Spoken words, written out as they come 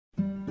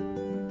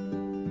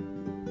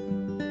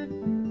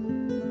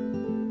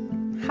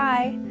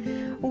Hi,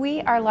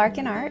 we are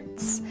Larkin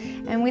Arts,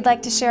 and we'd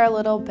like to share a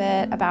little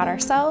bit about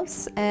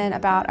ourselves and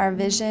about our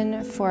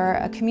vision for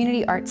a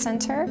community art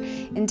center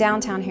in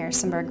downtown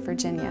Harrisonburg,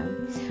 Virginia.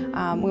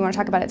 We want to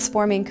talk about its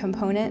four main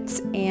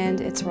components and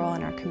its role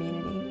in our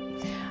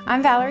community.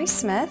 I'm Valerie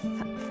Smith.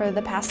 For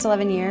the past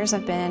 11 years,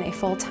 I've been a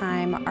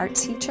full-time art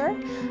teacher,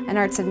 an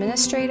arts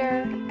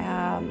administrator,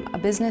 a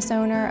business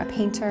owner, a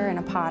painter, and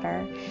a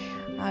potter.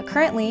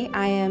 Currently,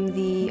 I am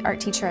the art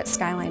teacher at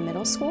Skyline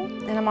Middle School,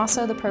 and I'm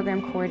also the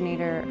program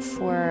coordinator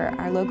for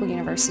our local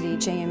university,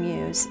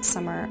 JMU's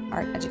Summer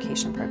Art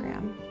Education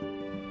Program.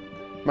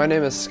 My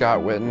name is Scott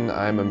Witten.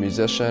 I'm a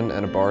musician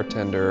and a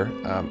bartender.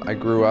 I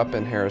grew up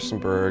in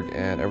Harrisonburg,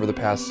 and over the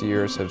past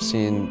years have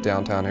seen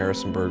downtown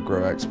Harrisonburg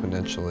grow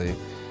exponentially.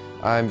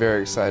 I'm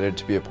very excited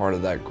to be a part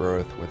of that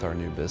growth with our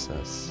new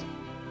business.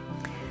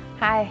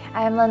 Hi,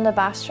 I'm Lynda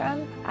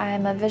Bostrom.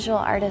 I'm a visual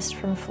artist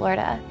from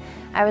Florida.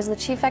 I was the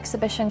Chief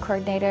Exhibition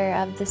Coordinator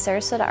of the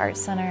Sarasota Art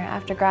Center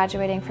after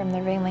graduating from the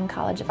Ringling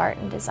College of Art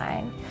and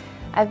Design.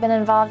 I've been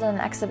involved in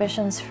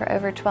exhibitions for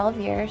over 12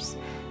 years,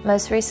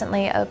 most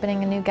recently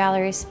opening a new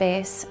gallery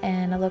space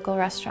in a local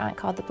restaurant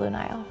called the Blue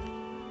Nile.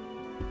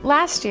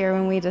 Last year,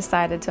 when we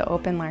decided to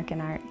open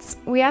Larkin Arts,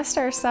 we asked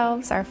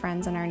ourselves, our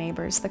friends, and our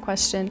neighbors the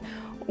question,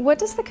 what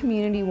does the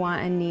community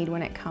want and need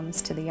when it comes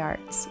to the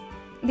arts?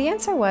 The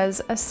answer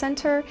was a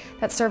center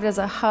that served as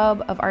a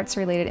hub of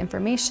arts-related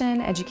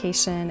information,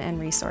 education, and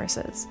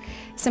resources.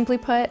 Simply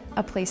put,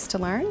 a place to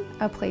learn,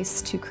 a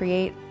place to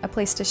create, a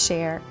place to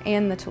share,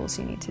 and the tools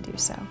you need to do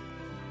so.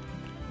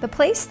 The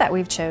place that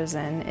we've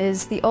chosen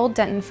is the old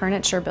Denton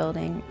Furniture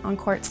Building on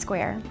Court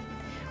Square.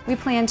 We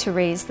plan to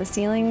raise the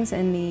ceilings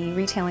in the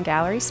retail and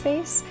gallery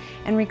space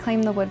and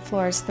reclaim the wood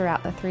floors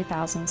throughout the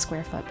 3,000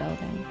 square foot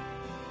building.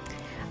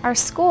 Our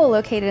school,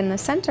 located in the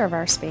center of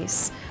our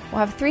space, will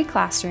have 3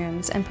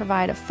 classrooms and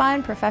provide a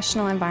fun,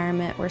 professional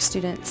environment where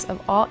students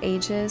of all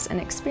ages and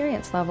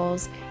experience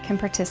levels can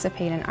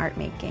participate in art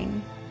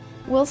making.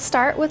 We'll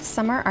start with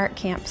summer art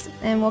camps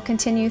and we'll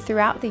continue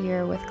throughout the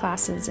year with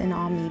classes in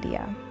all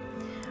media.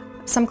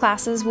 Some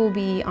classes will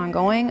be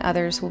ongoing,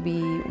 others will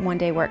be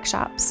one-day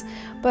workshops,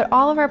 but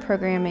all of our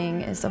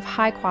programming is of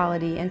high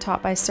quality and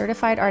taught by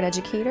certified art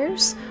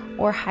educators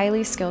or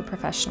highly skilled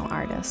professional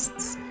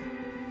artists.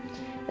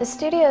 The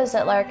studios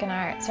at Larkin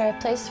Arts are a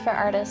place for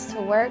artists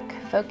to work,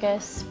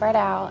 focus, spread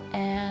out,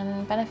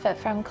 and benefit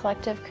from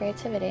collective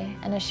creativity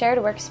and a shared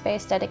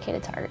workspace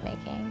dedicated to art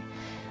making.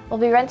 We'll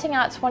be renting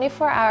out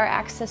 24-hour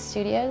access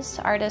studios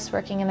to artists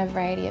working in a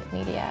variety of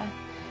media.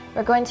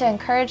 We're going to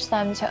encourage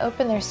them to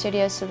open their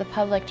studios to the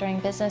public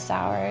during business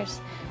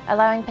hours,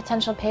 allowing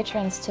potential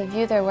patrons to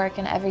view their work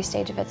in every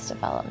stage of its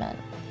development.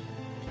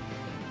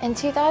 In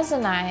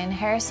 2009,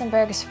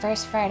 Harrisonburg's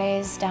First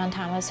Fridays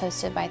downtown was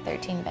hosted by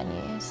 13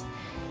 venues.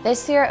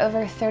 This year,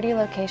 over 30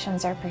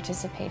 locations are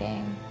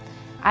participating.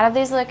 Out of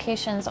these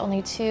locations,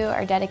 only 2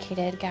 are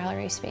dedicated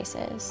gallery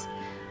spaces.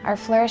 Our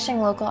flourishing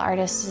local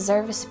artists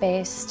deserve a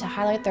space to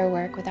highlight their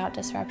work without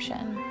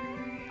disruption.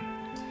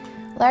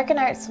 Larkin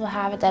Arts will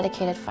have a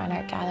dedicated fine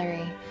art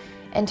gallery.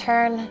 In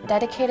turn,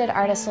 dedicated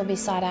artists will be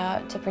sought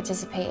out to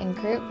participate in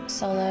group,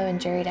 solo,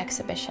 and juried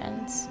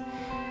exhibitions.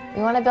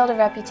 We want to build a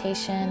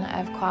reputation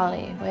of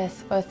quality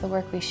with both the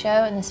work we show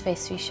and the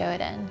space we show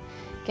it in,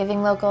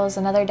 giving locals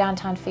another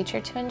downtown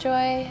feature to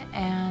enjoy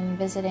and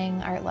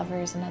visiting art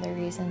lovers another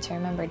reason to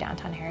remember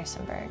downtown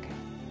Harrisonburg.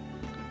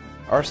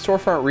 Our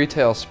storefront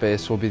retail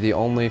space will be the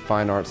only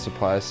fine art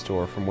supplies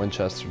store from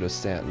Winchester to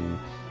Stanton,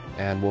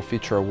 and will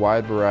feature a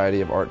wide variety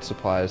of art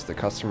supplies that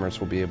customers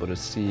will be able to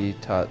see,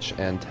 touch,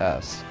 and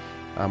test.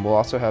 We'll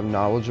also have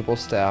knowledgeable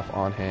staff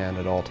on hand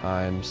at all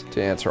times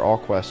to answer all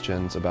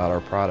questions about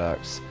our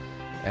products.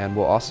 And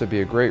will also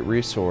be a great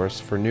resource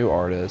for new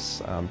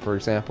artists. For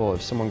example,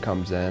 if someone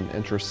comes in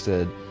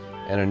interested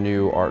in a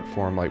new art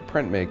form like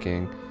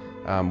printmaking,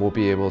 we'll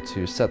be able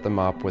to set them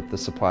up with the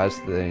supplies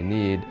that they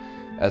need,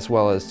 as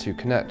well as to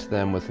connect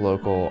them with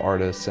local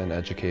artists and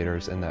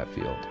educators in that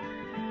field.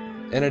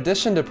 In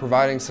addition to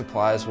providing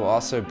supplies, we'll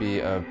also be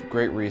a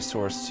great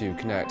resource to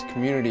connect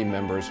community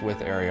members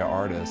with area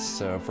artists.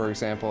 So for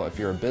example, if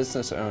you're a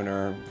business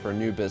owner for a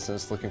new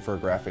business looking for a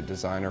graphic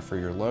designer for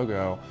your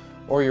logo,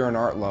 or you're an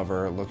art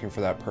lover looking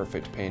for that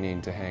perfect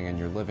painting to hang in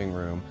your living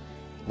room,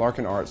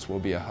 Larkin Arts will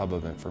be a hub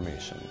of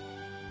information.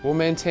 We'll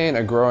maintain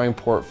a growing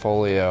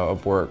portfolio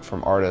of work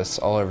from artists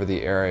all over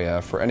the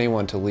area for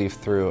anyone to leaf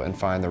through and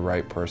find the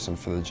right person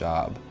for the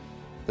job.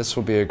 This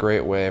will be a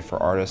great way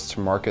for artists to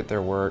market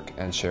their work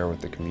and share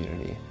with the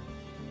community.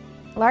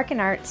 Larkin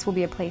Arts will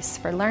be a place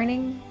for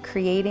learning,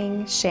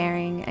 creating,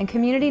 sharing, and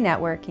community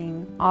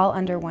networking, all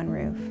under one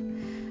roof.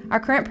 Our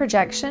current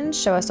projections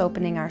show us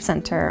opening our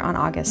center on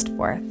August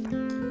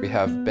 4th. We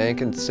have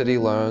bank and city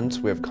loans,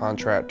 we have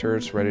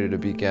contractors ready to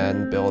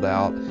begin build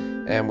out,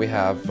 and we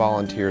have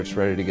volunteers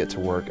ready to get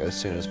to work as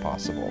soon as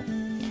possible.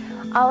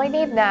 All we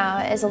need now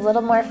is a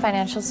little more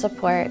financial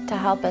support to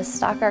help us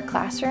stock our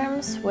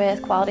classrooms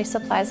with quality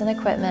supplies and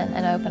equipment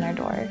and open our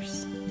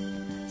doors.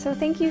 So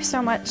thank you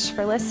so much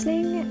for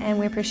listening, and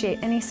we appreciate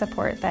any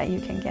support that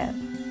you can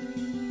give.